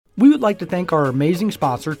We would like to thank our amazing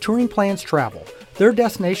sponsor, Touring Plans Travel. Their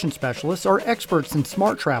destination specialists are experts in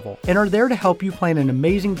smart travel and are there to help you plan an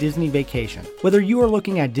amazing Disney vacation. Whether you are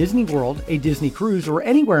looking at Disney World, a Disney cruise, or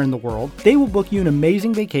anywhere in the world, they will book you an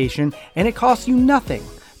amazing vacation and it costs you nothing.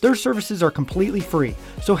 Their services are completely free,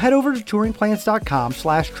 so head over to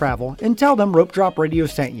touringplans.com/travel and tell them Rope Drop Radio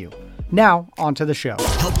sent you. Now, on to the show.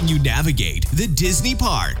 Helping you navigate the Disney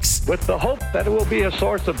parks. With the hope that it will be a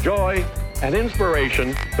source of joy and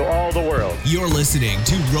inspiration to all the world. You're listening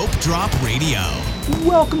to Rope Drop Radio.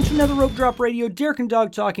 Welcome to another Rope Drop Radio. Derek and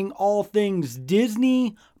Doug talking all things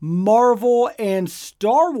Disney, Marvel, and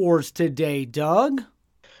Star Wars today, Doug.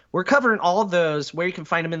 We're covering all of those, where you can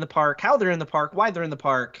find them in the park, how they're in the park, why they're in the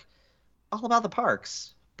park, all about the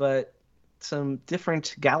parks, but some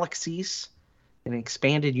different galaxies and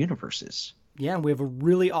expanded universes. Yeah, and we have a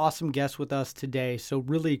really awesome guest with us today, so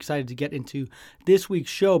really excited to get into this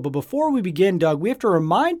week's show. But before we begin, Doug, we have to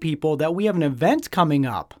remind people that we have an event coming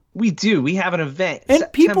up. We do. We have an event.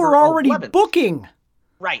 And people are already 11th. booking.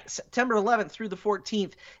 Right, September 11th through the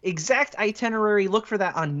 14th. Exact itinerary, look for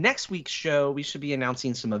that on next week's show. We should be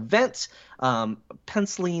announcing some events,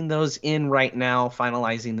 penciling those in right now,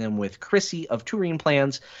 finalizing them with Chrissy of Touring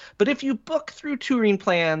Plans. But if you book through Touring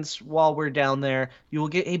Plans while we're down there, you will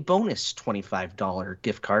get a bonus $25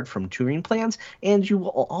 gift card from Touring Plans, and you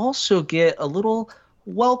will also get a little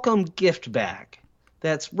welcome gift bag.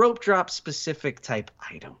 That's rope drop specific type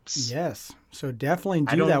items. Yes, so definitely do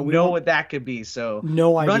that. I don't know what that could be. So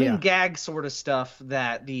no idea. Running gag sort of stuff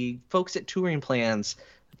that the folks at Touring Plans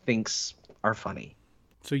thinks are funny.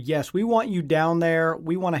 So yes, we want you down there.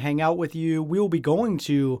 We want to hang out with you. We will be going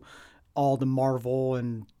to all the Marvel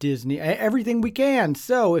and Disney, everything we can.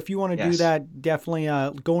 So if you want to do that, definitely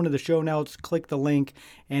go into the show notes, click the link,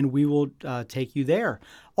 and we will take you there.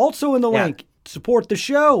 Also in the link, support the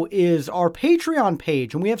show is our Patreon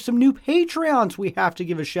page, and we have some new Patreons we have to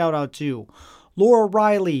give a shout out to. Laura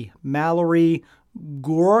Riley, Mallory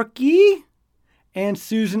Gorky, and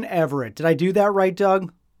Susan Everett. Did I do that right,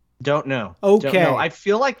 Doug? Don't know. Okay. Don't know. I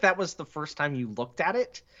feel like that was the first time you looked at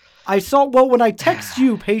it. I saw, well, when I text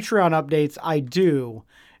you Patreon updates, I do.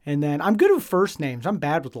 And then I'm good with first names. I'm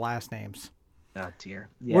bad with last names. Oh, dear.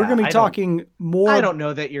 Yeah, we're going to be talking more. I don't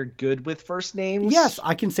know that you're good with first names. Yes,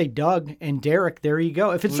 I can say Doug and Derek. There you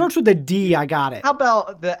go. If it starts with a D, I got it. How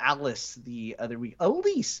about the Alice the other week?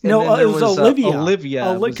 Elise. And no, it was Olivia.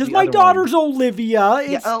 Olivia. Because my daughter's Olivia.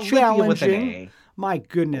 It's challenging. Olivia with an A. My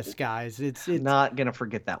goodness, guys. It's not going to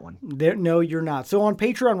forget that one. No, you're not. So on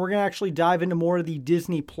Patreon, we're going to actually dive into more of the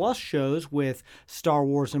Disney Plus shows with Star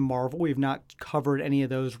Wars and Marvel. We've not covered any of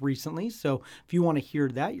those recently. So if you want to hear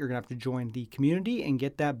that, you're going to have to join the community and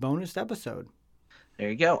get that bonus episode. There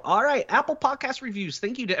you go. All right. Apple Podcast reviews.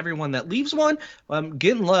 Thank you to everyone that leaves one. I'm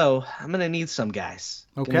getting low. I'm going to need some, guys.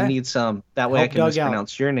 Okay. Going to need some. That way I can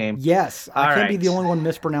mispronounce your name. Yes. I can't be the only one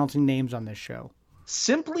mispronouncing names on this show.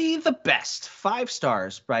 Simply the Best, 5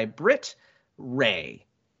 stars by Britt Ray.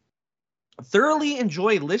 Thoroughly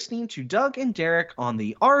enjoy listening to Doug and Derek on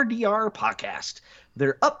the RDR podcast.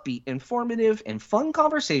 Their upbeat, informative, and fun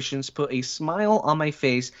conversations put a smile on my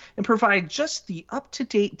face and provide just the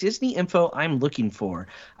up-to-date Disney info I'm looking for.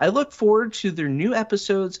 I look forward to their new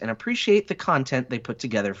episodes and appreciate the content they put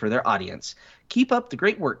together for their audience. Keep up the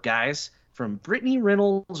great work, guys. From Brittany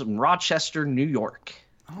Reynolds in Rochester, New York.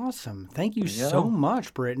 Awesome. Thank you so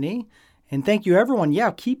much, Brittany. And thank you, everyone.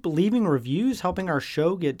 Yeah, keep leaving reviews, helping our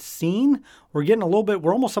show get seen. We're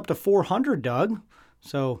almost up to 400, Doug.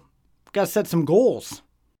 So, got to set some goals.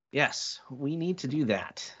 Yes, we need to do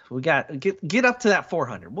that. We got get up to that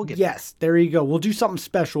 400. We'll get Yes, there you go. We'll do something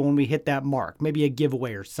special when we hit that mark, maybe a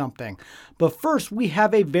giveaway or something. But first, we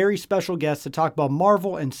have a very special guest to talk about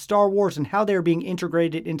Marvel and Star Wars and how they're being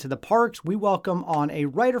integrated into the parks. We welcome on a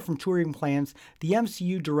writer from Touring Plans, the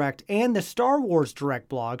MCU Direct, and the Star Wars Direct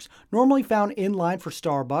blogs, normally found in line for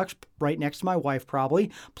Starbucks, right next to my wife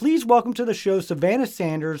probably. Please welcome to the show, Savannah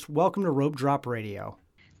Sanders. Welcome to Rope Drop Radio.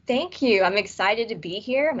 Thank you. I'm excited to be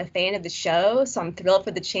here. I'm a fan of the show, so I'm thrilled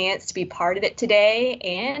for the chance to be part of it today.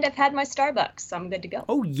 And I've had my Starbucks, so I'm good to go.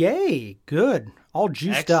 Oh, yay. Good. All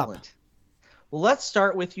juiced up. Well, let's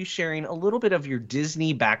start with you sharing a little bit of your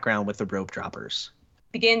Disney background with the Rope Droppers.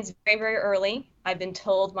 Begins very, very early. I've been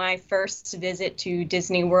told my first visit to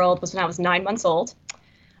Disney World was when I was 9 months old.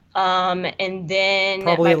 And then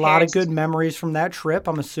probably a lot of good memories from that trip,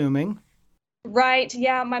 I'm assuming. Right.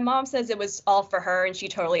 Yeah. My mom says it was all for her and she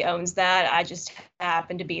totally owns that. I just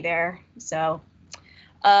happened to be there. So,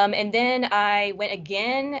 and then I went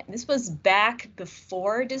again. This was back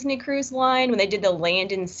before Disney Cruise Line when they did the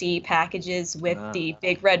land and sea packages with the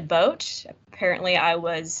big red boat. Apparently I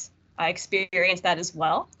experienced that as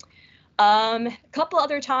well. A couple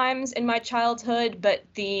other times in my childhood, but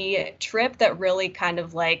the trip that really kind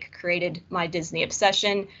of like created my Disney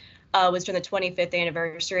obsession was during the 25th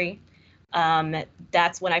anniversary.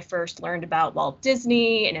 That's when I first learned about Walt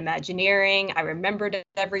Disney and Imagineering. I remembered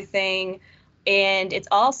everything. And it's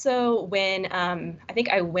also when I think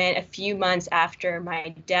I went a few months after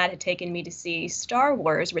my dad had taken me to see Star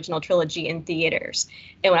Wars original trilogy in theaters.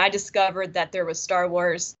 And when I discovered that there was Star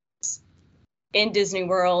Wars in Disney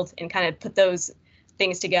World and kind of put those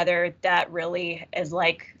things together, that really is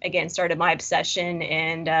like, again, started my obsession.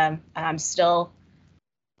 And I'm still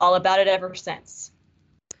all about it ever since.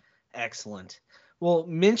 Excellent. Well,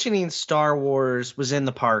 mentioning Star Wars was in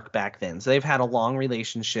the park back then. So they've had a long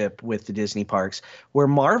relationship with the Disney parks, where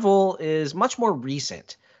Marvel is much more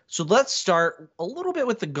recent. So let's start a little bit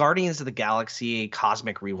with the Guardians of the Galaxy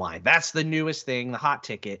Cosmic Rewind. That's the newest thing, the hot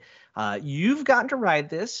ticket. You've gotten to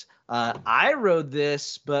ride this. I rode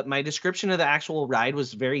this, but my description of the actual ride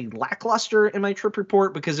was very lackluster in my trip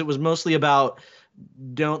report because it was mostly about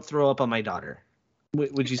don't throw up on my daughter.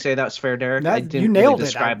 Would you say that's fair, Derek? I didn't you nailed really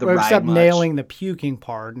describe the ride except much. nailing the puking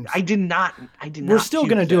part. I did not. We're still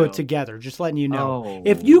going to do it together, just letting you know.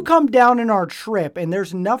 If you come down in our trip and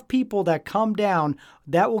there's enough people that come down,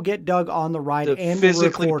 that will get Doug on the ride and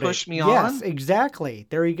physically record push me it. on? Yes, exactly.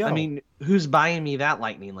 There you go. I mean, who's buying me that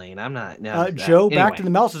lightning lane? I'm not. No, Joe, anyway. Back to the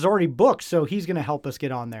Mouse is already booked, so he's going to help us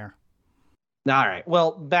get on there. All right.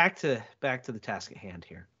 Well, back to the task at hand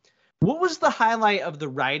here. What was the highlight of the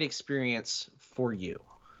ride experience for you?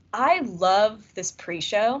 I love this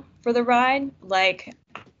pre-show for the ride. Like,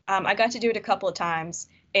 I got to do it a couple of times,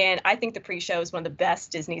 and I think the pre-show is one of the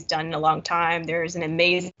best Disney's done in a long time. There's an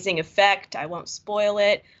amazing effect. I won't spoil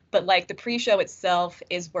it, but like the pre-show itself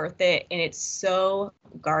is worth it, and it's so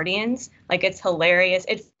Guardians. Like, it's hilarious.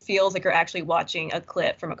 It feels like you're actually watching a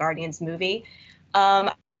clip from a Guardians movie. I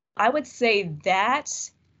would say that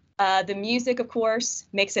the music, of course,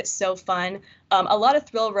 makes it so fun. A lot of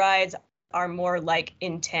thrill rides are more like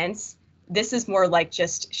intense. This is more like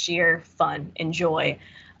just sheer fun and joy.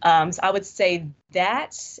 So I would say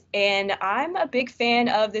that, and I'm a big fan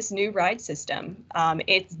of this new ride system.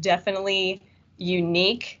 It's definitely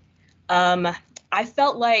unique. I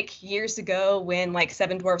felt like years ago when like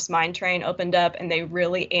Seven Dwarfs Mine Train opened up and they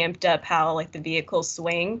really amped up how like the vehicles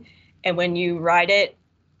swing, and when you ride it,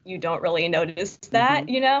 you don't really notice that,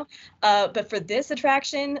 you know? But for this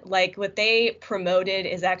attraction, like what they promoted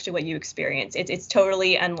is actually what you experience. It's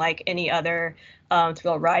totally unlike any other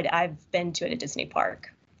thrill ride I've been to at a Disney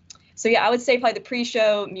park. So yeah, I would say probably the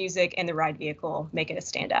pre-show, music, and the ride vehicle make it a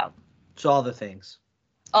standout. So all the things.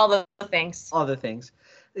 All the things. All the things.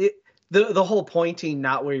 The whole pointing,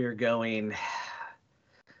 not where you're going,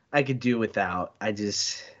 I could do without. I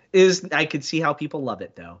could see how people love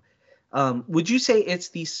it though. Would you say it's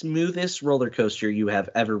the smoothest roller coaster you have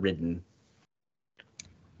ever ridden?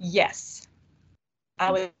 Yes,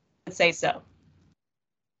 I would say so.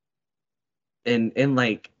 And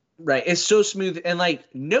like, right, it's so smooth, and like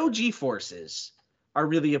no G-forces are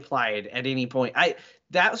really applied at any point.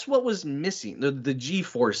 That's what was missing. The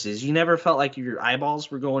G-forces. You never felt like your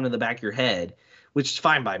eyeballs were going to the back of your head, which is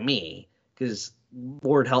fine by me, because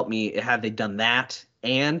Lord help me, had they done that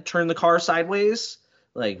and turned the car sideways.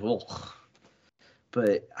 Like, well,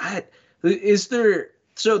 but is there,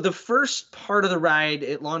 so the first part of the ride,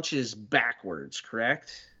 it launches backwards,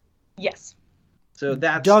 correct? Yes. So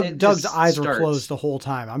that's, Doug's eyes were closed the whole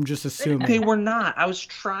time. I'm just assuming. They were not. I was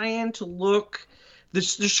trying to look.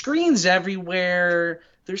 There's screens everywhere.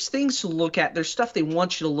 There's things to look at. There's stuff they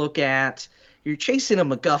want you to look at. You're chasing a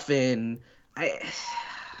MacGuffin.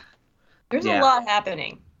 There's a lot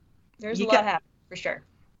happening. There's a lot happening, for sure.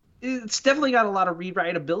 It's definitely got a lot of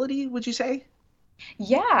rewritability, would you say?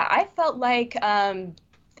 Yeah, I felt like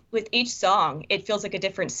with each song, it feels like a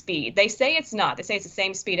different speed. They say it's not. They say it's the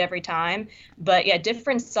same speed every time. But yeah,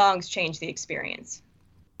 different songs change the experience.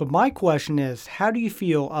 But my question is, how do you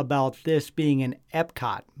feel about this being an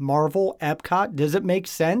Epcot? Marvel Epcot? Does it make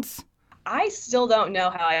sense? I still don't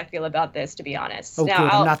know how I feel about this, to be honest. Oh, now,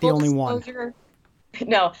 good. I'm not the only one.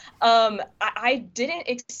 No, I didn't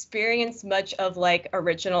experience much of like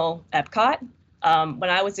original Epcot. When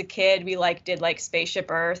I was a kid, we did Spaceship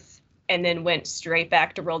Earth and then went straight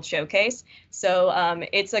back to World Showcase. So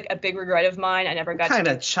it's like a big regret of mine. I never got to. What kind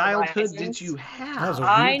of childhood did you have?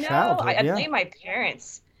 I know. I blame my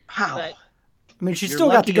parents. Wow. But, I mean, she still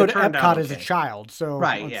got to go to Epcot as a child. So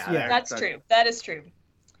right, yeah. That's true. That is true.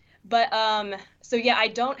 But so yeah, I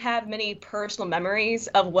don't have many personal memories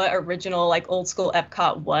of what original old school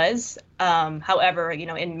Epcot was. However,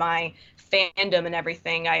 in my fandom and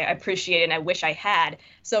everything. I appreciate it and I wish I had.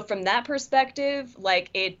 So from that perspective, like,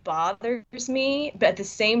 it bothers me, but at the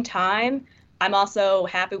same time, I'm also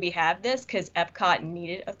happy we have this because Epcot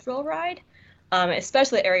needed a thrill ride,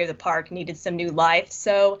 especially the area of the park needed some new life.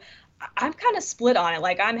 So I'm kind of split on it.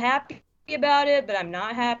 Like, I'm happy about it, but I'm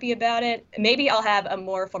not happy about it. Maybe I'll have a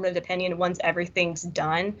more formative opinion once everything's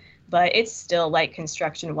done, but it's still like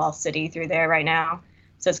construction wall city through there right now.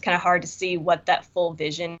 So it's kind of hard to see what that full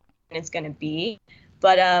vision is going to be.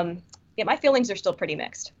 But yeah, my feelings are still pretty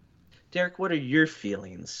mixed. Derek, what are your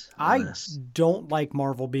feelings on this? Don't like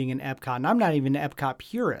Marvel being in Epcot, and I'm not even an Epcot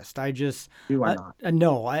purist. I just you are not.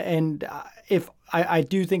 No, if I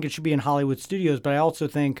do think it should be in Hollywood Studios, but I also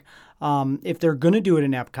think if they're going to do it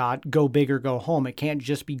in Epcot, go big or go home. It can't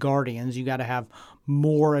just be Guardians. You got to have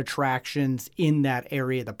more attractions in that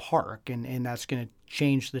area of the park, and that's going to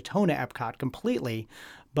change the tone of Epcot completely.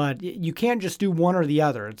 But you can't just do one or the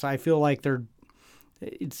other. I feel like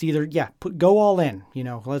it's either go all in.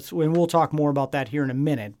 And we'll talk more about that here in a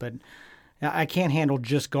minute. But I can't handle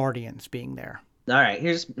just Guardians being there. All right,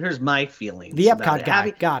 here's my feelings. The Epcot guy,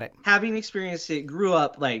 got it. Having experienced it, grew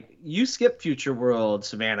up, like, you skipped Future World,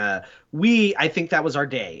 Savannah. I think that was our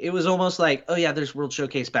day. It was almost like, oh yeah, there's World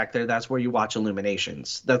Showcase back there. That's where you watch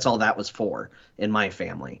Illuminations. That's all that was for in my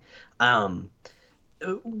family.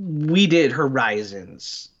 We did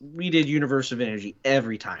Horizons. We did Universe of Energy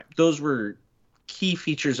every time. Those were key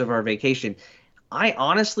features of our vacation. I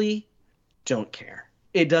honestly don't care.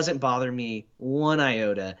 It doesn't bother me one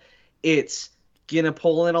iota. It's gonna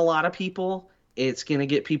pull in a lot of people. It's gonna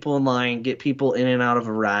get people in line, get people in and out of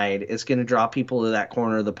a ride. It's gonna draw people to that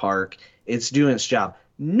corner of the park. It's doing its job.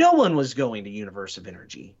 No one was going to Universe of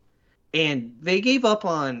Energy, and they gave up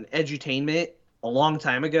on edutainment a long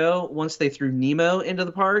time ago once they threw Nemo into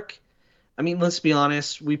the park. I mean, let's be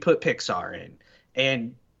honest, we put Pixar in,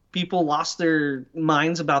 and people lost their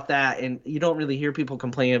minds about that, and you don't really hear people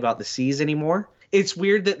complaining about the seas anymore. It's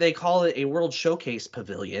weird that they call it a World Showcase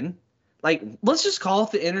Pavilion. Like, let's just call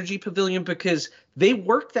it the Energy Pavilion, because they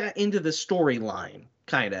worked that into the storyline,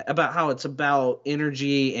 kind of, about how it's about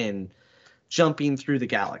energy and jumping through the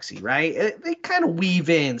galaxy, right? They kind of weave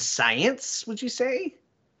in science, would you say?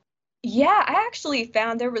 Yeah, I actually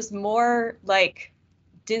found there was more, like,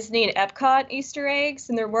 Disney and Epcot Easter eggs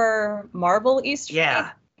than there were Marvel Easter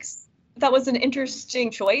eggs. That was an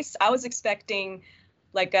interesting choice. I was expecting...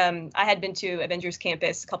 Like, I had been to Avengers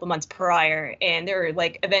Campus a couple months prior, and there were,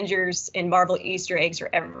 like, Avengers and Marvel Easter eggs are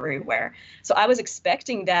everywhere. So I was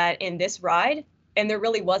expecting that in this ride, and there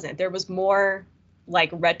really wasn't. There was more, like,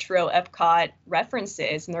 retro Epcot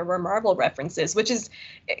references, and there were Marvel references, which is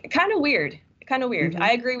kind of weird. Mm-hmm.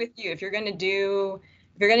 I agree with you. If you're gonna do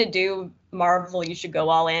Marvel, you should go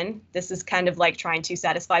all in. This is kind of like trying to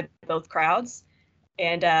satisfy both crowds,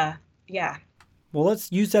 and yeah. Well,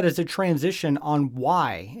 let's use that as a transition on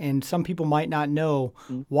why. And some people might not know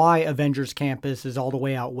why Avengers Campus is all the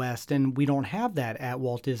way out west, and we don't have that at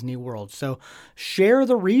Walt Disney World. So share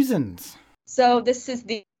the reasons. So this is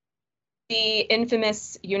the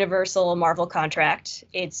infamous Universal Marvel contract.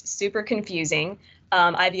 It's super confusing.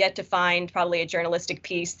 I've yet to find probably a journalistic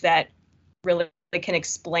piece that really can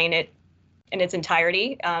explain it in its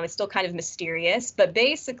entirety. It's still kind of mysterious, but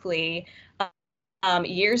basically...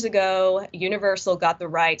 years ago, Universal got the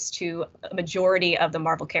rights to a majority of the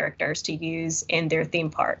Marvel characters to use in their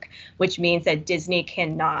theme park, which means that Disney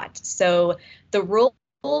cannot. So the rule,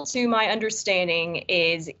 to my understanding,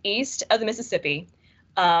 is east of the Mississippi,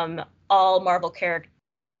 most Marvel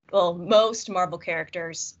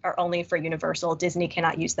characters are only for Universal. Disney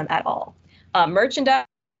cannot use them at all. Merchandise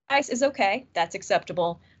is okay. That's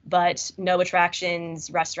acceptable. But no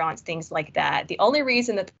attractions, restaurants, things like that. The only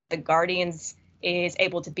reason that the Guardians is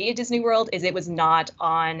able to be at Disney World is it was not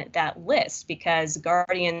on that list because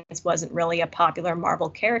Guardians wasn't really a popular Marvel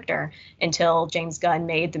character until James Gunn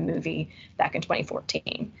made the movie back in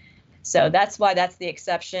 2014. So that's why that's the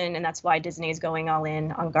exception, and that's why Disney is going all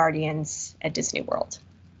in on Guardians at Disney World.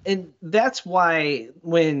 And that's why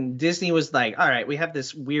when Disney was like, all right, we have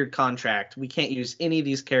this weird contract, we can't use any of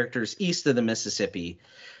these characters east of the Mississippi.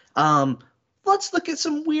 Let's look at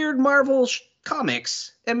some weird Marvel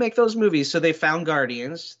comics and make those movies. So they found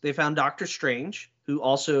Guardians. They found Doctor Strange, who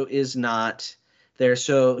also is not there.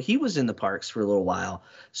 So he was in the parks for a little while.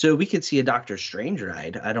 So we could see a Doctor Strange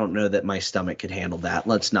ride. I don't know that my stomach could handle that.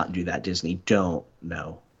 Let's not do that, Disney. Don't.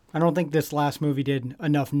 No. I don't think this last movie did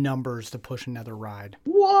enough numbers to push another ride.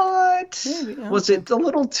 What? Maybe, was it a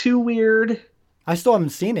little too weird? I still haven't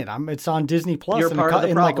seen it. It's on Disney Plus in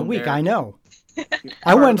like a week. There. I know.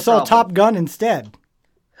 I went and saw Top Gun instead.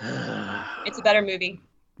 It's a better movie.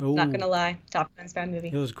 Ooh. Not gonna lie, Top Gun's my movie.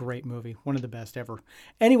 It was a great movie, one of the best ever.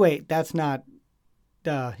 Anyway, that's not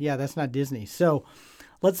Disney. So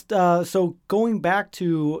so going back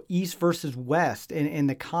to East versus West in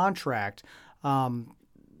the contract,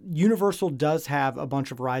 Universal does have a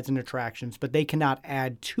bunch of rides and attractions, but they cannot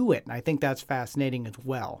add to it. And I think that's fascinating as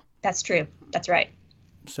well. That's true. That's right.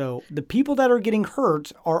 So the people that are getting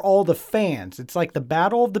hurt are all the fans. It's like the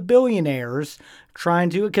battle of the billionaires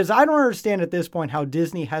trying to, because I don't understand at this point how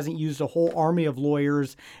Disney hasn't used a whole army of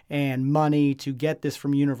lawyers and money to get this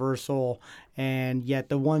from Universal. And yet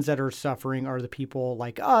the ones that are suffering are the people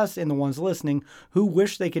like us and the ones listening who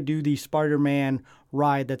wish they could do the Spider-Man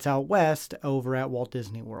ride that's out west over at Walt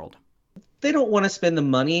Disney World. They don't want to spend the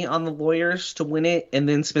money on the lawyers to win it and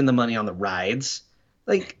then spend the money on the rides.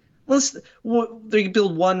 Like, they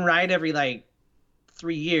build one ride every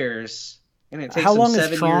 3 years, and it takes How long them is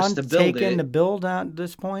 7 Tron years to build taken it. to build at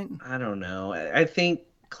this point? I don't know. I think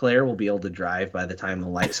Claire will be able to drive by the time the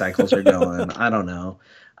light cycles are going. I don't know.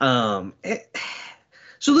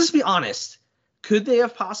 So let's be honest. Could they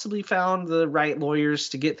have possibly found the right lawyers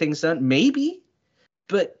to get things done? Maybe,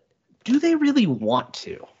 but do they really want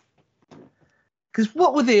to? Because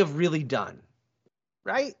what would they have really done,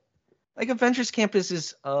 right? Like Avengers Campus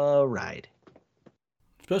is a ride.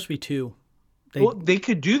 It's supposed to be 2. They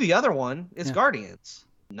could do the other one. It's Yeah. Guardians.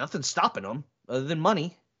 Nothing's stopping them other than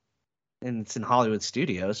money. And it's in Hollywood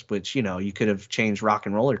Studios, which, you could have changed Rock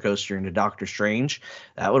and Roller Coaster into Doctor Strange.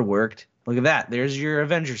 That would have worked. Look at that. There's your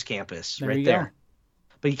Avengers Campus There right you there. go.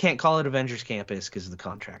 But you can't call it Avengers Campus because of the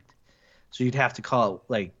contract. So you'd have to call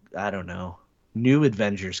it, I don't know, New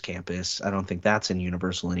Avengers Campus. I don't think that's in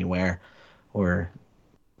Universal anywhere. Or,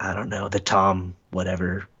 I don't know, the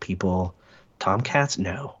Tomcats?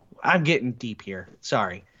 No. I'm getting deep here.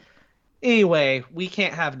 Sorry. Anyway, we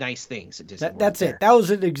can't have nice things at Disney World. That's it. That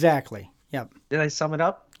was it exactly. Yep. Did I sum it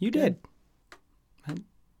up? You did.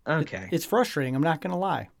 Okay. It's frustrating. I'm not going to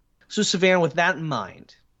lie. So, Savannah, with that in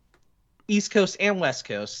mind, East Coast and West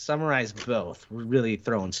Coast, summarize both. We're really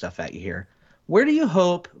throwing stuff at you here. Where do you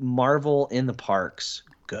hope Marvel in the parks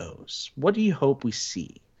goes? What do you hope we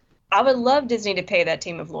see? I would love Disney to pay that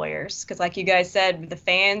team of lawyers because, like you guys said, the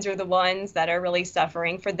fans are the ones that are really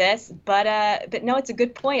suffering for this. But no, it's a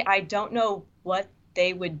good point. I don't know what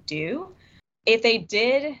they would do if they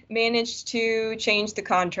did manage to change the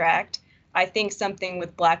contract. I think something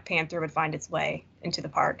with Black Panther would find its way into the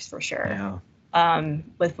parks for sure. Yeah.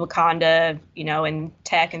 With Wakanda, and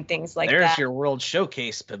tech and things like that. There's your World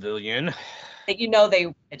Showcase Pavilion. They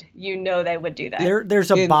would do that.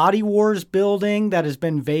 There's a Body Wars building that has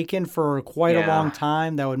been vacant for quite a long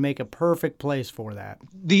time that would make a perfect place for that.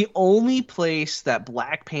 The only place that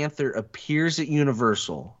Black Panther appears at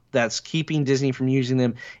Universal that's keeping Disney from using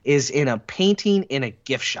them is in a painting in a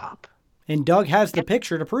gift shop. And Doug has the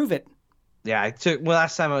picture to prove it. Yeah,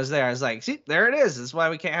 last time I was there, I was like, see, there it is. That's why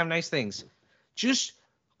we can't have nice things. Just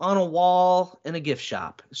on a wall in a gift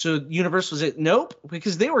shop. So Universal was like, nope,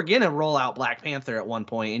 because they were going to roll out Black Panther at one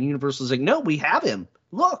point, and Universal was like, no, we have him.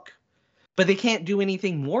 Look. But they can't do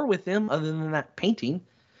anything more with him other than that painting.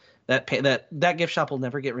 That gift shop will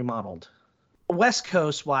never get remodeled. West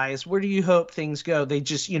Coast wise, where do you hope things go? They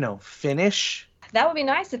just, finish? That would be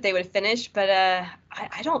nice if they would finish, but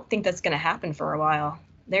I don't think that's going to happen for a while.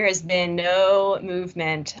 There has been no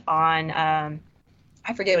movement on,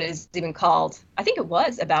 I forget what it's even called. I think it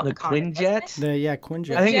was about the Quinjet.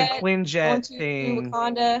 Quinjet. I think a Quinjet thing.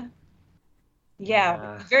 Wakanda.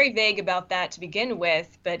 Yeah, very vague about that to begin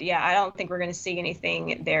with, but yeah, I don't think we're going to see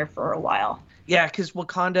anything there for a while. Yeah, because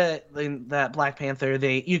Wakanda, that Black Panther,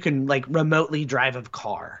 you can remotely drive a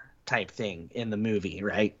car type thing in the movie,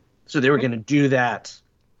 right? So they were going to do that.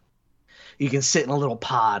 You can sit in a little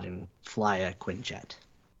pod and fly a Quinjet.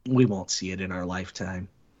 We won't see it in our lifetime.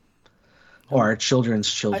 Or our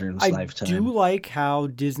children's lifetime. I do like how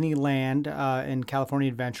Disneyland and California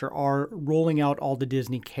Adventure are rolling out all the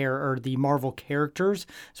the Marvel characters,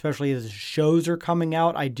 especially as shows are coming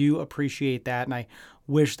out. I do appreciate that, and I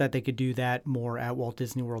wish that they could do that more at Walt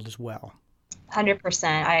Disney World as well.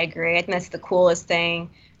 100%, I agree. I think that's the coolest thing,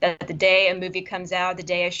 that the day a movie comes out, the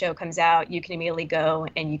day a show comes out, you can immediately go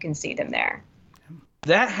and you can see them there.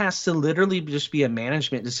 That has to literally just be a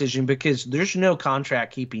management decision because there's no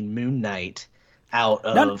contract keeping Moon Knight out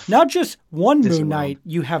of not just one Disney Moon Knight.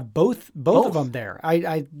 World. You have both of them there.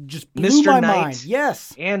 I just blew Mr. my Knight mind.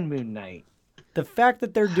 Yes, and Moon Knight. The fact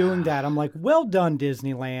that they're doing that, I'm like, well done,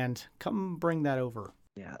 Disneyland. Come bring that over.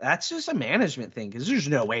 Yeah, that's just a management thing because there's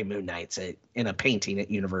no way Moon Knight's in a painting at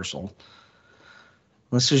Universal.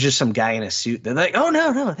 Unless there's just some guy in a suit. They're like, oh,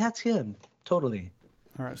 no, that's him. Totally.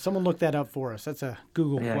 All right, someone look that up for us. That's a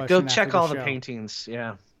Google question. Go check all the show. paintings.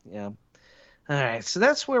 Yeah. Yeah. All right, so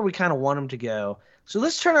that's where we kind of want them to go. So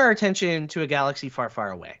let's turn our attention to a galaxy far,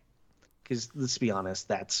 far away. Because let's be honest,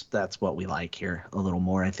 that's what we like here a little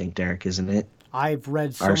more, I think, Derek, isn't it? I've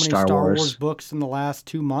read so many Star Wars books in the last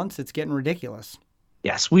 2 months. It's getting ridiculous.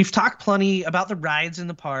 Yes, we've talked plenty about the rides in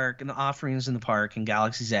the park and the offerings in the park and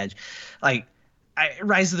Galaxy's Edge. Like,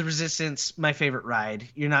 Rise of the Resistance, my favorite ride.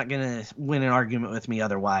 You're not going to win an argument with me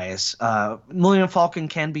otherwise. Millennium Falcon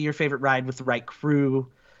can be your favorite ride with the right crew.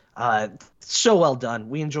 So well done.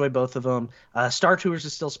 We enjoy both of them. Star Tours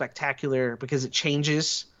is still spectacular because it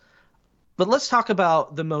changes. But let's talk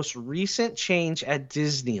about the most recent change at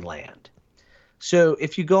Disneyland. So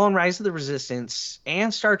if you go on Rise of the Resistance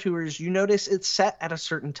and Star Tours, you notice it's set at a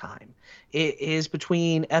certain time. It is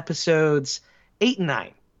between episodes 8 and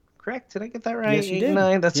 9. Correct? Did I get that right? Yes, you 8 did. and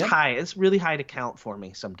 9. That's yep. high. It's really high to count for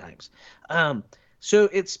me sometimes. So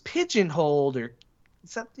it's pigeonholed right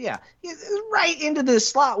into this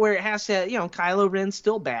slot where it has to, Kylo Ren's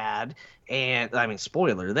still bad. And I mean,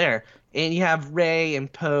 spoiler there. And you have Rey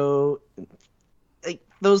and Poe, like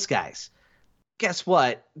those guys. Guess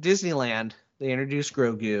what? Disneyland, they introduced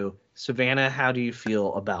Grogu. Savannah, how do you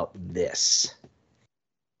feel about this?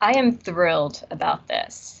 I am thrilled about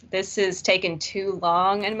this. This has taken too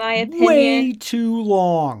long, in my opinion. Way too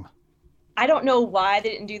long. I don't know why they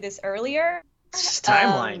didn't do this earlier. It's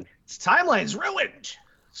timeline. Timeline's ruined.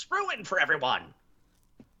 It's ruined for everyone.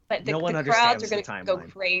 But the one crowds are understands going the to go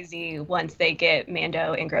timeline. crazy once they get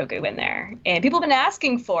Mando and Grogu in there. And people have been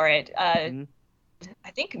asking for it. I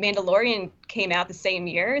think Mandalorian came out the same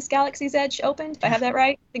year as Galaxy's Edge opened, if I have that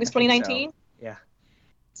right. I think it was 2019. Yeah.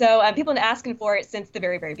 So people have been asking for it since the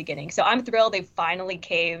very, very beginning. So I'm thrilled they finally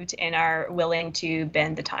caved and are willing to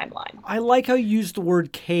bend the timeline. I like how you used the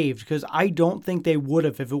word caved because I don't think they would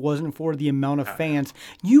have if it wasn't for the amount of fans.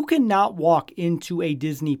 You cannot walk into a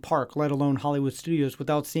Disney park, let alone Hollywood Studios,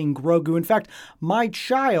 without seeing Grogu. In fact, my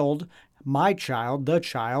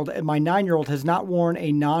 9-year-old has not worn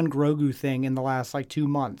a non-Grogu thing in the last 2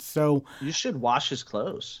 months. So You should wash his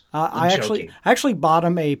clothes. I actually bought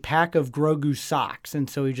him a pack of Grogu socks, and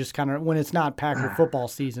so he just kind of, when it's not Packer football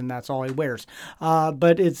season, that's all he wears.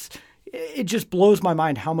 But it just blows my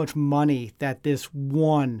mind how much money that this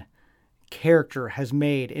one character has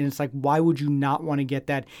made, and it's like, why would you not want to get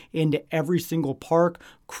that into every single park,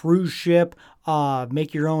 cruise ship,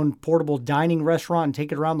 make your own portable dining restaurant and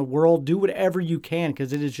take it around the world? Do whatever you can,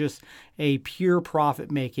 because it is just a pure profit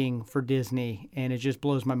making for Disney, and it just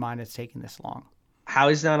blows my mind it's taking this long. How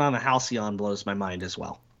he's not on a Halcyon blows my mind as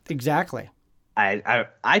well. Exactly. I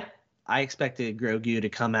expected Grogu to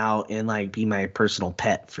come out and be my personal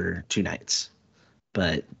pet for 2 nights.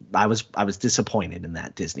 But I was disappointed in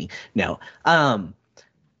that, Disney. No.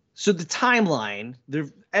 So the timeline,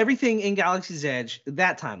 everything in Galaxy's Edge,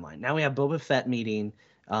 that timeline. Now we have Boba Fett meeting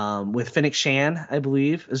with Fennec Shan, I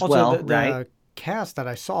believe, as also, well, the right? Cast that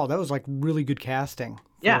I saw, that was really good casting.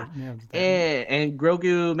 And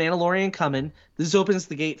Grogu, Mandalorian coming. This opens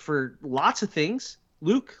the gate for lots of things.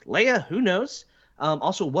 Luke, Leia, who knows?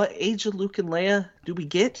 Also, what age of Luke and Leia do we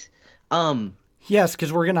get? Yes,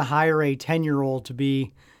 because we're going to hire a 10-year-old to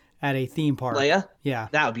be at a theme park. Leia? Yeah.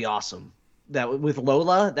 That would be awesome. With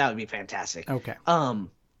Lola, that would be fantastic. Okay.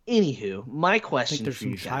 Anywho, my question I think there's for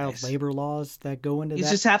you some child guys. labor laws that go into that. You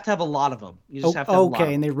just have to have a lot of them. You just have to have a lot of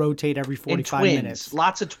and them. they rotate every 45 and twins, minutes.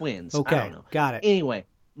 Lots of twins. Okay, I don't know. got it. Anyway,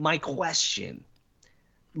 my question.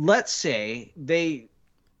 Let's say they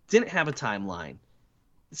didn't have a timeline.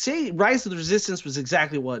 Say Rise of the Resistance was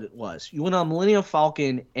exactly what it was. You went on Millennium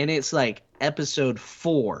Falcon and it's episode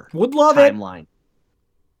 4. Would love timeline.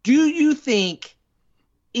 Do you think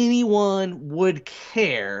anyone would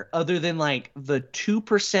care other than the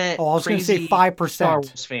 2%? Oh, I was going to say 5%. Star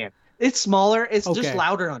Wars fan. It's smaller. It's just Okay.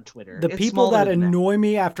 louder on Twitter. The It's people smaller that than annoy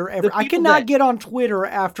me after every... I people cannot that- get on Twitter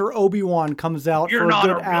after Obi-Wan comes out You're for a not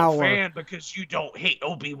good a real hour. fan because you don't hate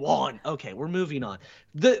Obi-Wan. Okay, we're moving on.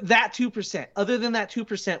 That 2%, other than that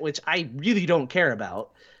 2%, which I really don't care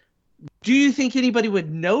about, do you think anybody would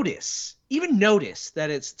even notice that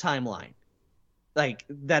it's timeline?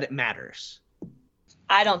 That it matters?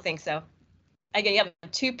 I don't think so. Again, you have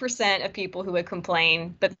 2% of people who would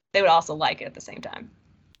complain, but they would also like it at the same time.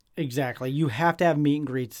 Exactly. You have to have meet and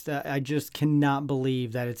greets. I just cannot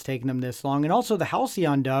believe that it's taken them this long. And also the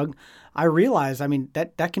Halcyon, Doug, I realize,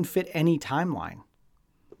 that can fit any timeline.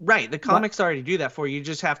 Right. The comics already do that for you. You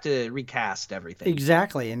just have to recast everything.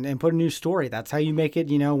 Exactly. And put a new story. That's how you make it,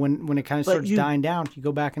 when it kind of starts dying down. You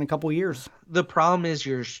go back in a couple of years. The problem is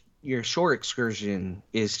your shore excursion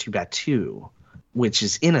is too bad too. which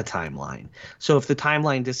is in a timeline. So if the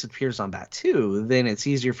timeline disappears on Batuu, then it's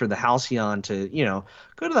easier for the Halcyon to,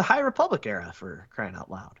 go to the High Republic era, for crying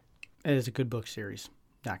out loud. It is a good book series.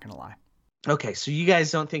 Not going to lie. Okay, so you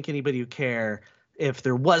guys don't think anybody would care if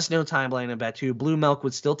there was no timeline in Batuu? Blue milk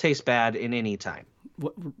would still taste bad in any time.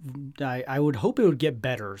 I would hope it would get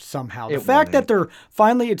better somehow. The fact that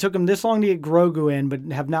it took them this long to get Grogu in, but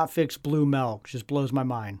have not fixed blue milk just blows my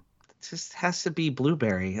mind. It just has to be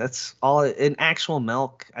blueberry. That's all. An actual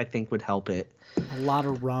milk, I think, would help it. A lot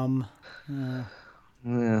of rum. Yeah,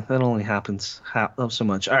 that only happens so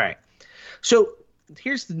much. All right. So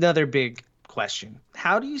here's another big question.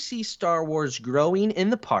 How do you see Star Wars growing in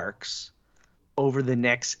the parks over the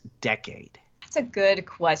next decade? That's a good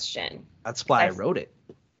question. That's why I wrote it.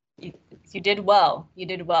 You did well. You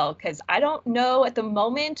did well, because I don't know at the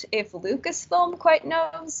moment if Lucasfilm quite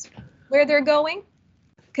knows where they're going.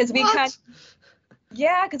 Because we're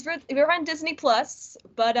on Disney Plus,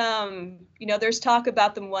 but there's talk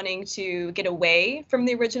about them wanting to get away from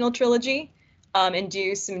the original trilogy, and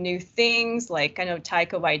do some new things. Like, I know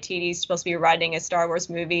Taika Waititi's supposed to be writing a Star Wars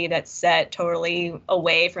movie that's set totally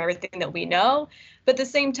away from everything that we know. But at the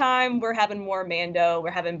same time, we're having more Mando,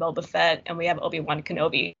 we're having Boba Fett, and we have Obi-Wan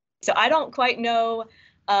Kenobi. So I don't quite know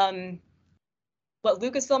what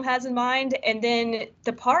Lucasfilm has in mind. And then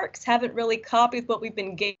the parks haven't really copied what we've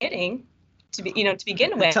been getting to begin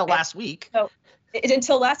with. Until last week.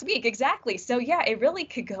 Until last week, exactly. So yeah, it really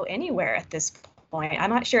could go anywhere at this point.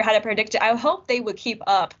 I'm not sure how to predict it. I hope they would keep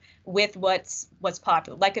up with what's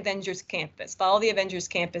popular, like Avengers Campus. Follow the Avengers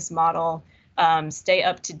Campus model. Stay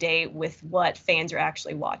up to date with what fans are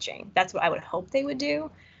actually watching. That's what I would hope they would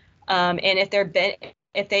do. And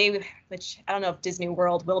which I don't know if Disney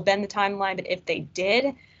World will bend the timeline, but if they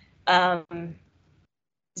did, there's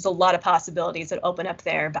a lot of possibilities that open up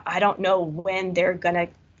there, but I don't know when they're going to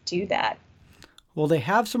do that. Well, they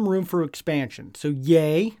have some room for expansion. So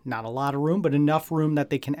yay, not a lot of room, but enough room that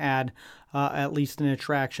they can add at least an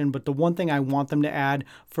attraction. But the one thing I want them to add,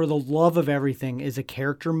 for the love of everything, is a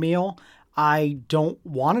character meal. I don't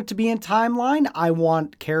want it to be in timeline. I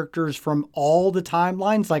want characters from all the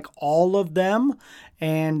timelines, like all of them,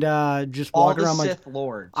 and just walk around like Sith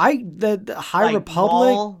Lords. The High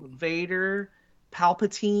Republic, Maul, Vader,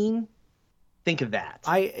 Palpatine. Think of that.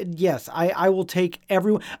 I will take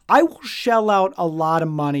everyone. I will shell out a lot of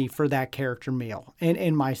money for that character meal.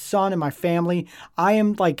 And my son and my family, I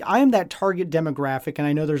am that target demographic, and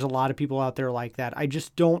I know there's a lot of people out there like that. I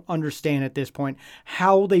just don't understand at this point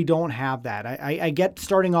how they don't have that. I get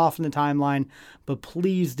starting off in the timeline, but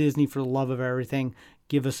please, Disney, for the love of everything,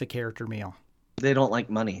 give us a character meal. They don't like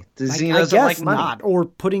money. Disney I doesn't guess like money. not, or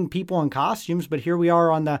putting people in costumes. But here we are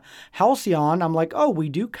on the Halcyon. I'm like, oh, we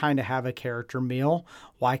do kind of have a character meal.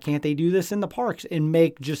 Why can't they do this in the parks and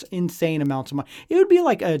make just insane amounts of money? It would be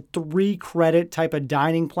like a 3-credit type of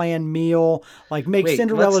dining plan meal, like make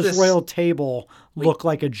Cinderella's Royal Table look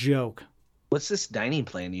like a joke. What's this dining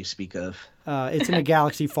plan you speak of? It's in a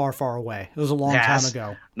galaxy far, far away. It was a long time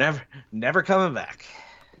ago. Never coming back.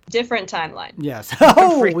 Different timeline. Yes.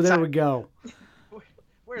 Oh, there we go.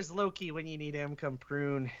 Where's Loki when you need him? Come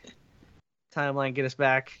prune. Timeline, get us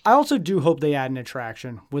back. I also do hope they add an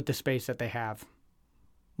attraction with the space that they have.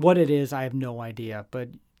 What it is, I have no idea. But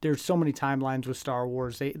there's so many timelines with Star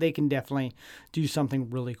Wars. They can definitely do something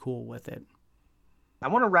really cool with it. I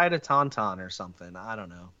want to ride a Tauntaun or something. I don't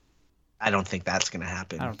know. I don't think that's going to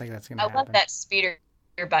happen. I don't think that's going to happen. I love that speeder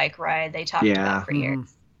bike ride they talked about for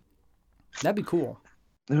years. That'd be cool.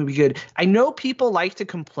 It would be good. I know people like to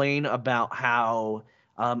complain about how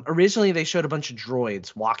originally they showed a bunch of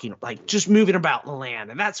droids walking, like just moving about the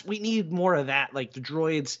land. And we need more of that, like the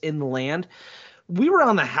droids in the land. We were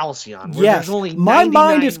on the Halcyon where there's only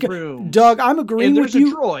 99 rooms. Doug, I'm agreeing with you.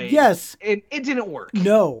 There's a droid. Yes. It didn't work.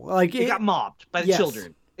 No. It got mobbed by the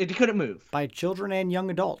children. It couldn't move. By children and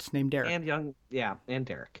young adults named Derek. And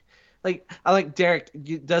Derek. I like Derek.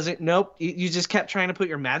 Nope. You just kept trying to put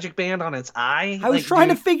your magic band on its eye. I was trying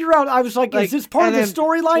to figure out. I was like, is this part of the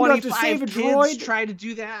storyline? Do I have to save a droid? Try to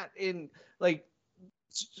do that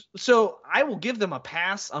so I will give them a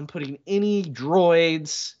pass on putting any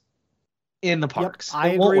droids in the parks. Yep, I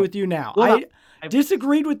agree with you now. I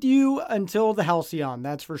disagreed with you until the Halcyon.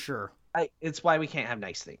 That's for sure. It's why we can't have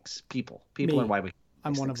nice things. People are why we.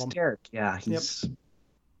 I'm one of them. Derek. Yeah.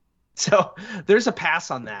 So there's a pass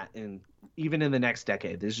on that, and even in the next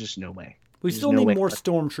decade, there's just no way. We still need more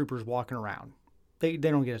stormtroopers walking around. They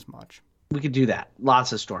don't get as much. We could do that.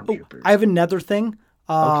 Lots of stormtroopers. I have another thing.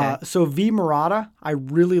 So V Murata, I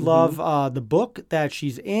really love the book that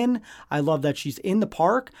she's in. I love that she's in the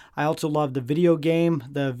park. I also love the video game,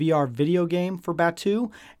 the VR video game for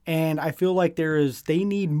Batuu. And I feel like they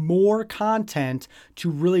need more content to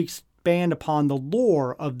really expand upon the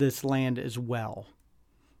lore of this land as well.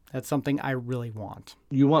 That's something I really want.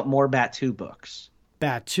 You want more Batuu books?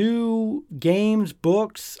 Batuu, games,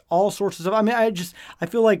 books, all sorts of stuff. I mean, I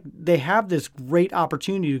feel like they have this great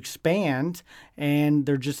opportunity to expand, and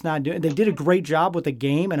they're just not doing. They did a great job with a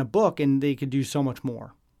game and a book, and they could do so much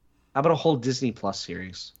more. How about a whole Disney Plus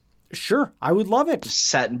series? Sure, I would love it.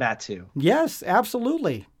 Set in Batuu. Yes,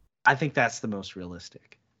 absolutely. I think that's the most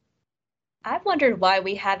realistic. I've wondered why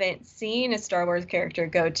we haven't seen a Star Wars character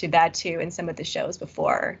go to Batuu in some of the shows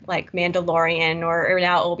before, like Mandalorian or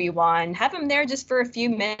now Obi-Wan. Have him there just for a few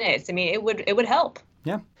minutes. I mean, it would help.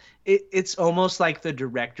 Yeah. It's almost like the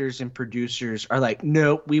directors and producers are like,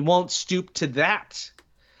 no, we won't stoop to that.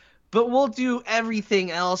 But we'll do everything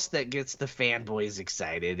else that gets the fanboys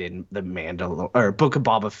excited in the Book of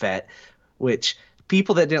Boba Fett, which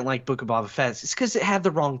people that didn't like Book of Boba Fett, it's because it had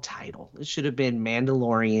the wrong title. It should have been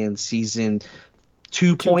Mandalorian season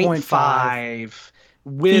 2.5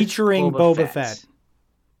 featuring Boba Fett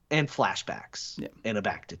and flashbacks and a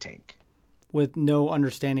back to tank. With no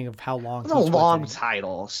understanding of how long. It's a long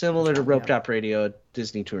title, similar to Rope Drop Radio,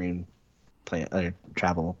 Disney touring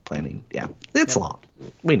travel planning. Yeah, it's long.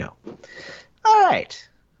 We know. All right.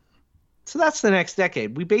 So that's the next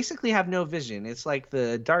decade. We basically have no vision. It's like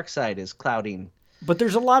the dark side is clouding. But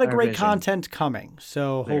there's a lot of great content coming,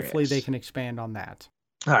 so hopefully they can expand on that.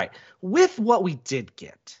 All right. With what we did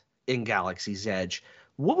get in Galaxy's Edge,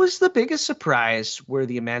 what was the biggest surprise where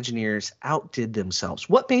the Imagineers outdid themselves?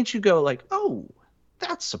 What made you go like, oh,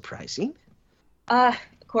 that's surprising? Of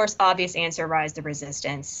course, obvious answer, Rise of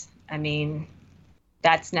Resistance. I mean,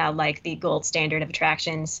 that's now like the gold standard of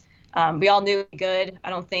attractions. We all knew it would be good.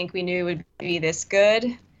 I don't think we knew it would be this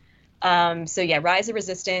good. So yeah, Rise of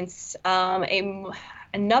Resistance.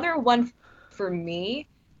 Another one for me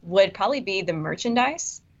would probably be the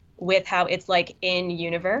merchandise with how it's like in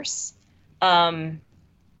universe.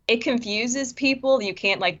 It confuses people. You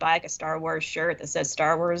can't like buy like a Star Wars shirt that says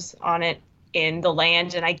Star Wars on it in the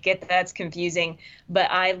land, and I get that's confusing,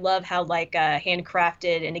 but I love how like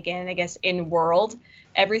handcrafted and again, I guess in world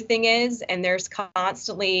everything is, and there's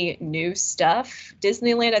constantly new stuff.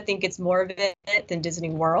 Disneyland, I think it's more of it than Disney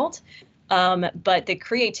World. But the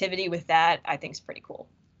creativity with that, I think is pretty cool.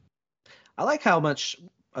 I like how much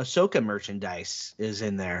Ahsoka merchandise is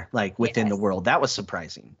in there, like within the world. That was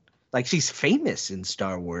surprising. Like she's famous in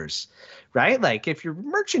Star Wars, right? Like if you're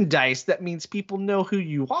merchandise, that means people know who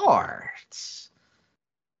you are.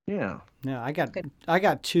 Yeah, I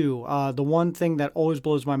got two. The one thing that always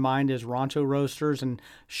blows my mind is Ronto Roasters and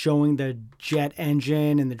showing the jet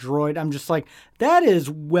engine and the droid. I'm just like, that is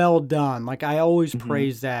well done. Like I always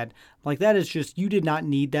praise that. Like that is just, you did not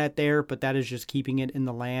need that there, but that is just keeping it in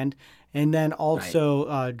the land. And then also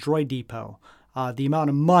Droid Depot, the amount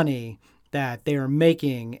of money that they are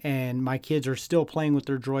making, and my kids are still playing with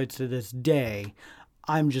their droids to this day.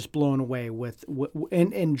 I'm just blown away with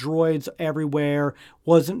and droids everywhere.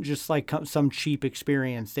 Wasn't just like some cheap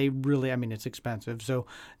experience. They really, I mean, it's expensive, so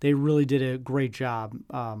they really did a great job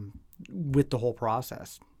with the whole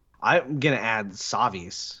process. I'm gonna add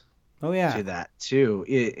Savis. Oh yeah, to that too.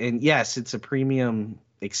 And yes, it's a premium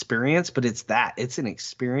experience, but it's an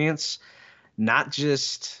experience, not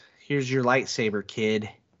just here's your lightsaber, kid.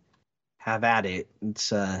 Have at it.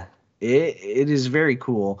 It's it is very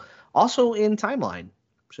cool. Also in timeline,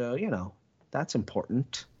 so that's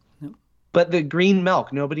important. Yep. But the green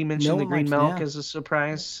milk, nobody mentioned the green milk as a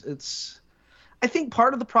surprise. I think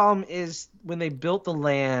part of the problem is when they built the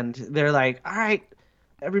land, they're like, all right,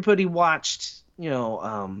 everybody watched,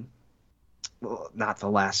 not The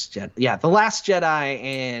Last Jedi. Yeah, The Last Jedi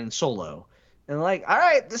and Solo, and like, all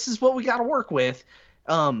right, this is what we got to work with.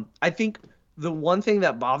 I think the one thing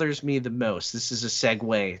that bothers me the most, this is a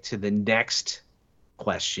segue to the next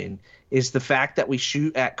question, is the fact that we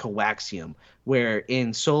shoot at coaxium, where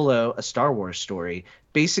in Solo, A Star Wars Story,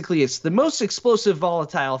 basically it's the most explosive,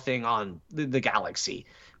 volatile thing on the galaxy.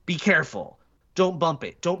 Be careful. Don't bump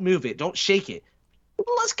it. Don't move it. Don't shake it.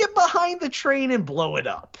 Let's get behind the train and blow it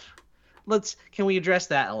up. Can we address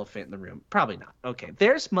that elephant in the room? Probably not. Okay,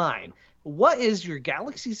 there's mine. What is your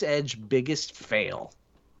Galaxy's Edge biggest fail?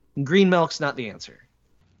 Green milk's not the answer.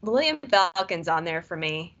 Millennium Falcon's on there for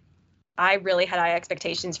me. I really had high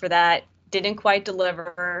expectations for that. Didn't quite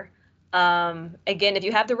deliver. Again, if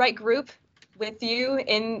you have the right group with you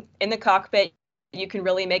in the cockpit, you can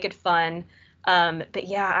really make it fun. But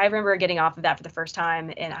yeah, I remember getting off of that for the first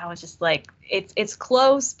time, and I was just like, it's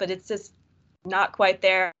close, but it's just not quite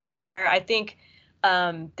there. I think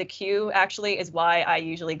the queue actually is why I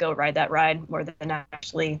usually go ride that ride more than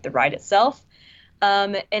actually the ride itself.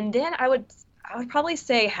 And then I would probably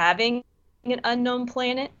say having an unknown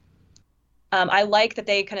planet. I like that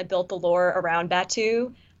they kind of built the lore around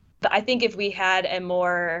Batuu, but I think if we had a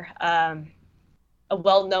more a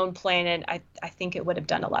well-known planet, I think it would have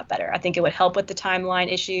done a lot better. I think it would help with the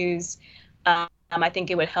timeline issues. I think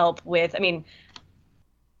it would help with, I mean,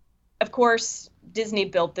 of course, Disney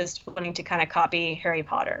built this wanting to kind of copy Harry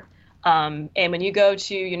Potter. And when you go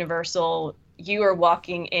to Universal, you are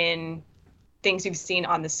walking in things you've seen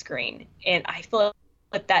on the screen. And I feel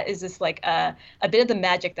like that is just like a bit of the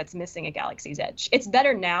magic that's missing at Galaxy's Edge. It's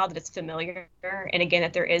better now that it's familiar, and again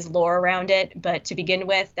that there is lore around it. But to begin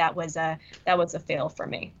with, that was a fail for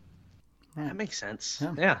me. That makes sense.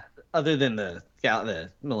 Yeah. Other than the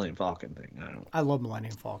Millennium Falcon thing, I love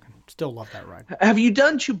Millennium Falcon. Still love that ride. Have you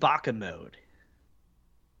done Chewbacca mode?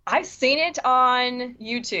 I've seen it on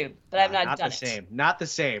YouTube, but I've not done it. Not the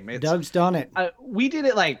same. Doug's done it. We did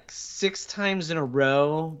it like 6 times in a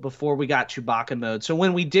row before we got Chewbacca mode. So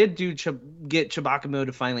when we did get Chewbacca mode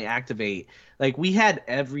to finally activate, like we had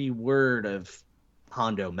every word of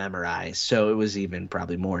Hondo memorized, so it was even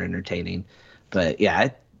probably more entertaining. But yeah,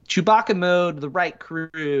 Chewbacca mode, the right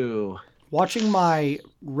crew. Watching my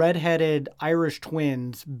redheaded Irish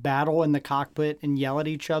twins battle in the cockpit and yell at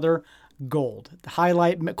each other. Gold.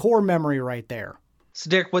 Highlight, core memory right there. So,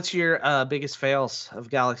 Derek, what's your biggest fails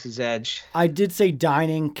of Galaxy's Edge? I did say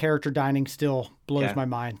dining. Character dining still blows my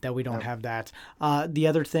mind that we don't have that. The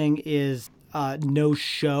other thing is no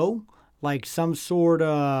show. Like some sort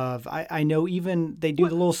of... I know even they do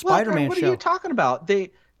the little Spider-Man show. What are you talking about?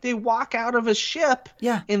 They walk out of a ship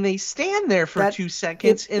and they stand there for 2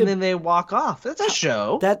 seconds and then they walk off. That's a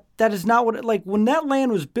show. That is not what it, like when that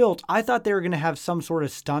land was built, I thought they were going to have some sort of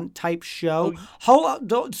stunt type show.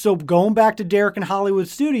 So going back to Derek and Hollywood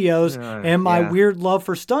Studios and my weird love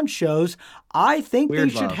for stunt shows, I think they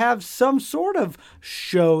should have some sort of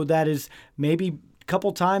show that is maybe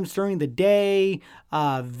couple times during the day.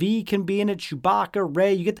 V can be in it, Chewbacca,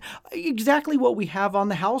 Rey. You get exactly what we have on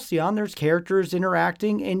the Halcyon. There's characters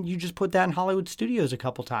interacting, and you just put that in Hollywood Studios a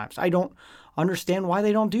couple times. I don't understand why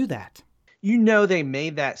they don't do that. You know they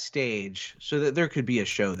made that stage so that there could be a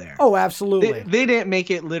show there. Oh, absolutely. They didn't make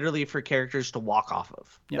it literally for characters to walk off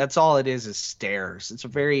of. Yep. That's all it is stairs. It's a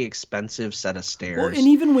very expensive set of stairs. Well, and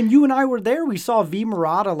even when you and I were there, we saw V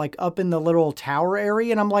Murata like up in the little tower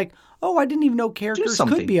area, and I'm like, oh, I didn't even know characters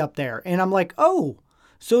could be up there. And I'm like, oh,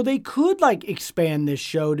 so they could like expand this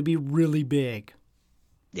show to be really big.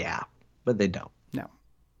 Yeah, but they don't. No,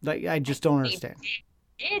 I just don't understand.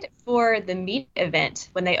 They did for the meet event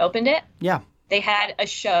when they opened it. Yeah, they had a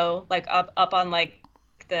show like up on like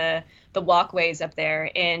the walkways up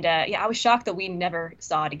there, and I was shocked that we never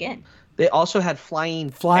saw it again. They also had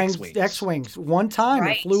flying X-wings. One time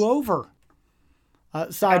it flew over.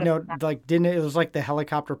 Side note, like it was like the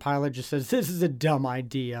helicopter pilot just says, this is a dumb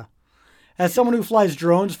idea. As someone who flies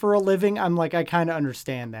drones for a living, I'm like, I kind of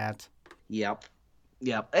understand that. Yep.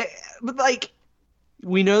 But like,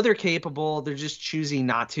 we know they're capable. They're just choosing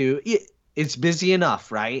not to. It's busy enough,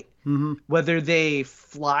 right? Mm-hmm. Whether they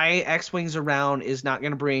fly X-Wings around is not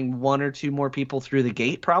going to bring 1 or 2 more people through the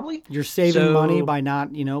gate, probably. You're saving money by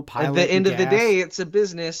not, piloting. At the end of the day, it's a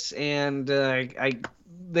business, and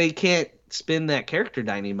they can't spend that character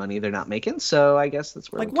dining money they're not making, so I guess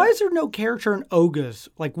that's where. Like, why is there no character in Oga's?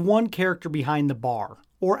 Like one character behind the bar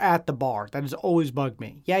or at the bar? That has always bugged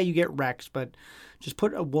me. Yeah, you get Rex, but just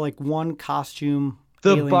put one costume.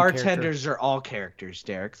 The bartenders are all characters,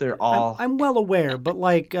 Derek. They're all. I'm well aware, but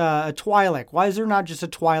like a Twi'lek. Why is there not just a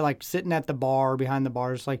Twi'lek sitting at the bar or behind the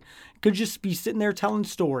bars? Like, could just be sitting there telling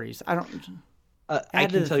stories. I don't. I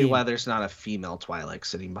can tell you why there's not a female Twi'lek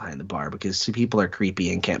sitting behind the bar, because people are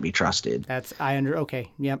creepy and can't be trusted.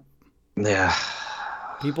 Okay. Yep. Yeah.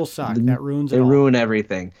 People suck. That ruins it. They ruin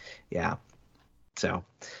everything. Yeah. So,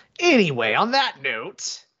 anyway, on that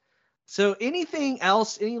note. So anything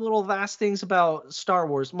else, any little last things about Star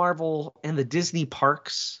Wars, Marvel, and the Disney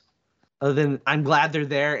parks, other than I'm glad they're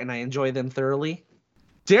there and I enjoy them thoroughly?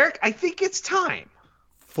 Derek, I think it's time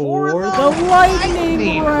for the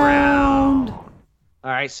lightning round.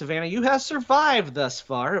 All right, Savannah, you have survived thus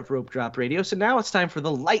far of Rope Drop Radio, so now it's time for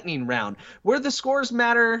the lightning round, where the scores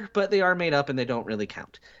matter, but they are made up and they don't really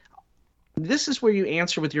count. This is where you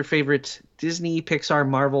answer with your favorite Disney, Pixar,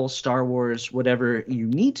 Marvel, Star Wars, whatever you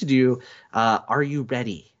need to do. Are you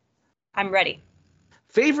ready? I'm ready.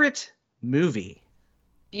 Favorite movie?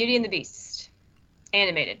 Beauty and the Beast.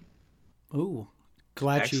 Animated. Ooh,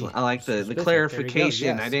 glad Excellent. I like the specific.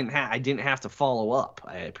 clarification. Yes. I didn't have to follow up.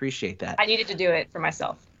 I appreciate that. I needed to do it for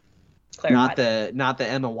myself. Not the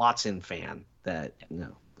Emma Watson fan.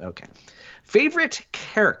 No. Okay. Favorite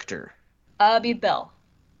character? Be Bill.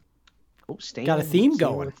 Oh, staying. Got a theme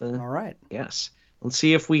going. All right. Yes. Let's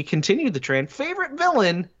see if we continue the trend. Favorite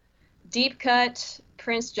villain? Deep cut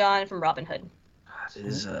Prince John from Robin Hood.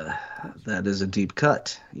 That is a deep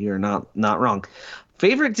cut. You're not wrong.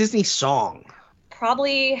 Favorite Disney song?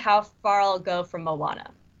 Probably How Far I'll Go from Moana.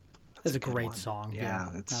 That's a great song. Yeah,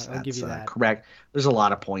 I'll give you that. Correct. There's a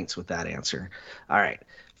lot of points with that answer. All right.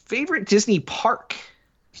 Favorite Disney park?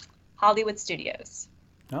 Hollywood Studios.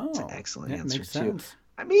 Oh, that's an excellent answer makes too. Sense.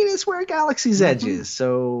 I mean, it's where Galaxy's Edge is.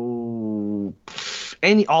 So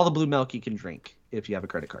all the blue milk you can drink if you have a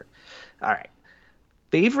credit card. All right.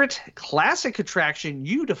 Favorite classic attraction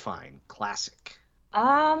you define classic?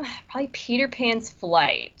 Probably Peter Pan's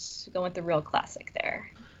Flight. Going with the real classic there.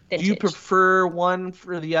 Vintage. Do you prefer one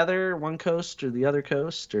for the other, one coast or the other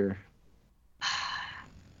coast, or?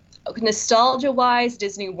 Nostalgia-wise,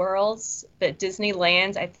 Disney Worlds, but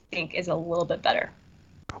Disneyland I think is a little bit better.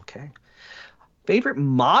 Okay. Favorite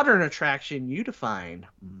modern attraction you define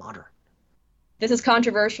modern? This is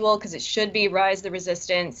controversial because it should be Rise of the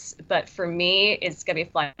Resistance, but for me, it's gonna be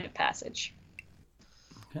Flight of Passage.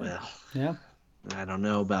 Okay. Well, yeah. I don't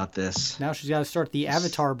know about this. Now she's got to start the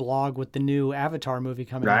Avatar blog with the new Avatar movie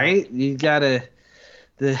coming out. Right? You gotta.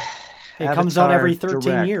 It comes out every 13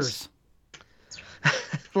 Direct. years.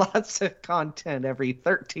 Lots of content every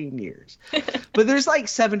 13 years. But there's like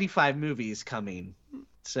 75 movies coming.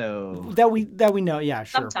 So That we know. Yeah,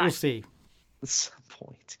 sure. Sometime. We'll see. at some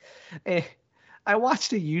point. I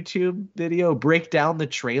watched a YouTube video break down the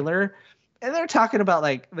trailer, and they're talking about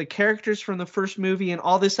like the characters from the first movie and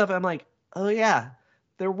all this stuff. I'm like, oh yeah,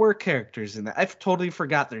 there were characters in that. I've totally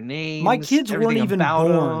forgot their names. My kids weren't everything even about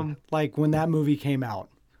born them. like when that movie came out.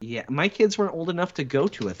 Yeah, my kids weren't old enough to go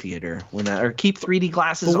to a theater or keep 3D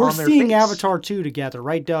glasses But we're on their seeing face. Avatar 2 together,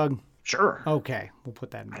 right, Doug? Sure. Okay, we'll put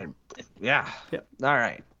that in there. Yeah. Yep. All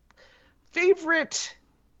right. Favorite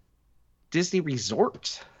Disney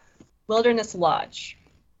resort? Wilderness Lodge.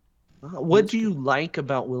 What do you like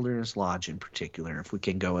about Wilderness Lodge in particular, if we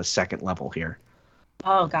can go a second level here?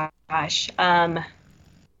 Oh gosh.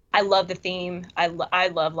 I love the theme. I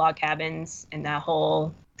love log cabins and that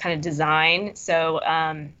whole kind of design. So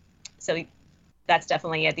that's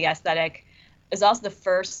definitely it. The aesthetic. It was also the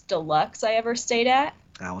first deluxe I ever stayed at.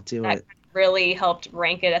 I'll do That it. really helped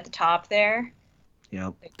rank it at the top there.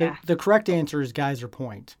 Yep. Yeah. The correct answer is Geyser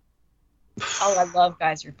Point. Oh, I love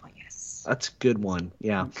Geyser Point. Yes. That's a good one.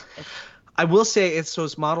 Yeah. I will say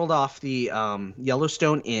it's modeled off the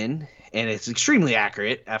Yellowstone Inn, and it's extremely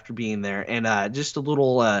accurate after being there. And just a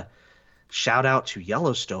little shout out to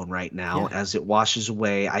Yellowstone right now as it washes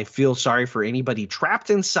away. I feel sorry for anybody trapped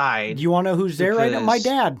inside. Do you want to know who's there right now? My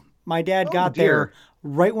dad. My dad got dear. there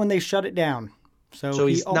right when they shut it down. So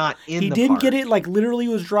he's not in He the didn't park. get it, like literally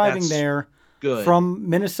was driving That's there good. from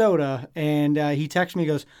Minnesota, and he texted me, he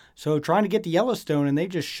goes, so trying to get to Yellowstone, and they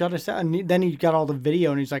just shut us out. And then he got all the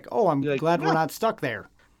video, and he's like, oh, I'm You're like, glad yeah. we're not stuck there.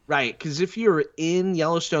 Right, because if you're in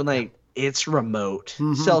Yellowstone, like, it's remote.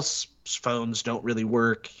 Mhm. Cell phones don't really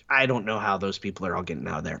work. I don't know how those people are all getting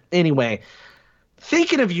out of there. Anyway,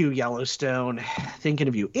 thinking of you, Yellowstone. Thinking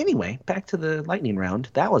of you. Anyway, back to the lightning round.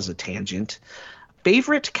 That was a tangent.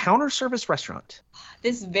 Favorite counter service restaurant?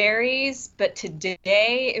 This varies, but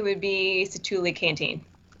today it would be Satuli Canteen.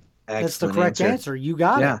 That's the Excellent correct answer. You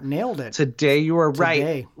got Yeah. it. Nailed it. Today you are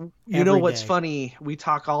Today. right. You know Every what's day. funny? We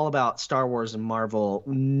talk all about Star Wars and Marvel.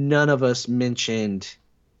 None of us mentioned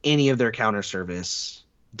any of their counter service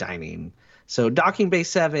dining. So Docking Bay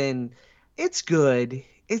 7, it's good.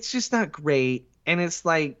 It's just not great. And it's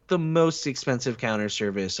like the most expensive counter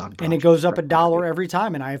service on And it goes up $1 every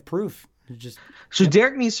time, and I have proof. It just So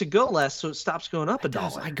Derek needs to go less so it stops going up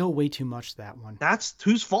does. $1. I go way too much that one. That's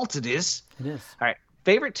whose fault it is. It is. All right.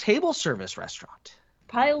 Favorite table service restaurant?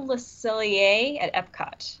 Probably Le Cellier at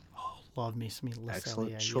Epcot. Love me some Le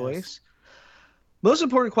Excellent Cellier, choice. yes. Most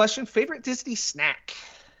important question, favorite Disney snack?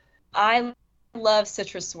 I love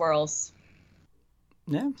citrus swirls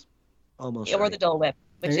Oh, Yeah. Almost. or right. the Dole Whip.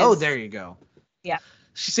 Which Oh, is, there you go. Yeah.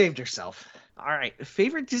 She saved herself. All right.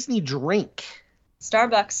 Favorite Disney drink?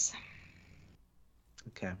 Starbucks.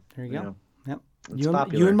 Okay. There you go. Yep. It's You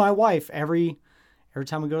popular. and my wife every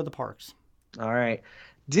time we go to the parks. All right.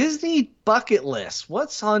 Disney bucket list.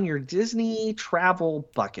 What's on your Disney travel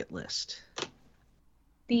bucket list?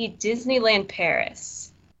 The Disneyland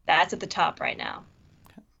Paris. That's at the top right now.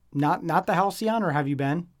 Not the Halcyon, or have you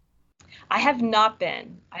been? I have not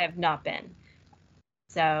been.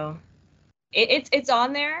 So It's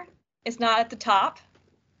on there. It's not at the top,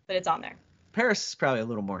 but it's on there. Paris is probably a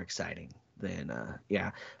little more exciting than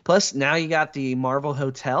yeah. Plus now you got the Marvel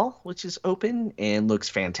Hotel, which is open and looks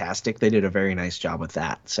fantastic. They did a very nice job with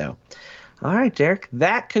that. So, all right, Derek,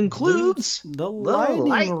 that concludes the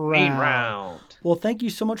lightning round. Well, thank you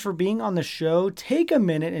so much for being on the show. Take a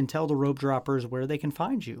minute and tell the rope droppers where they can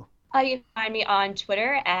find you. You can find me on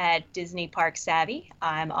Twitter at Disney Park Savvy.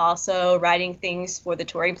 I'm also writing things for the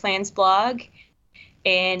Touring Plans blog,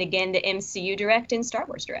 and again, the MCU Direct and Star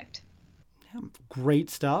Wars Direct. Yeah, great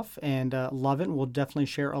stuff, and love it. We'll definitely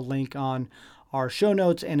share a link on our show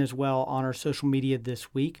notes and as well on our social media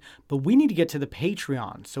this week. But we need to get to the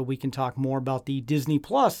Patreon so we can talk more about the Disney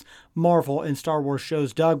Plus Marvel and Star Wars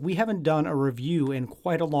shows. Doug, we haven't done a review in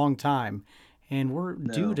quite a long time, and we're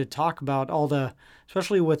due to talk about all the,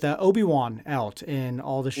 especially with Obi-Wan out and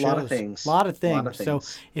all the shows. A lot of things. So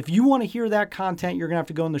if you want to hear that content, you're going to have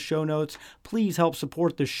to go in the show notes. Please help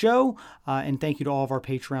support the show. And thank you to all of our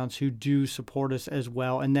Patreons who do support us as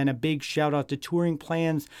well. And then a big shout out to Touring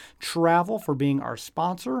Plans Travel for being our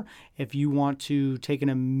sponsor. If you want to take an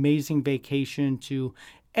amazing vacation to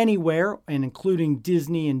anywhere, and including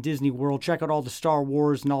Disney and Disney World, check out all the Star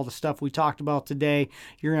Wars and all the stuff we talked about today.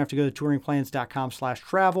 You're going to have to go to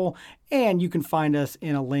touringplans.com/travel, and you can find us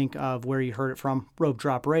in a link of where you heard it from, Rope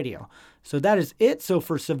Drop Radio. So that is it. So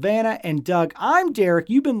for Savannah and Doug, I'm Derek.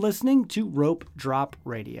 You've been listening to Rope Drop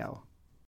Radio.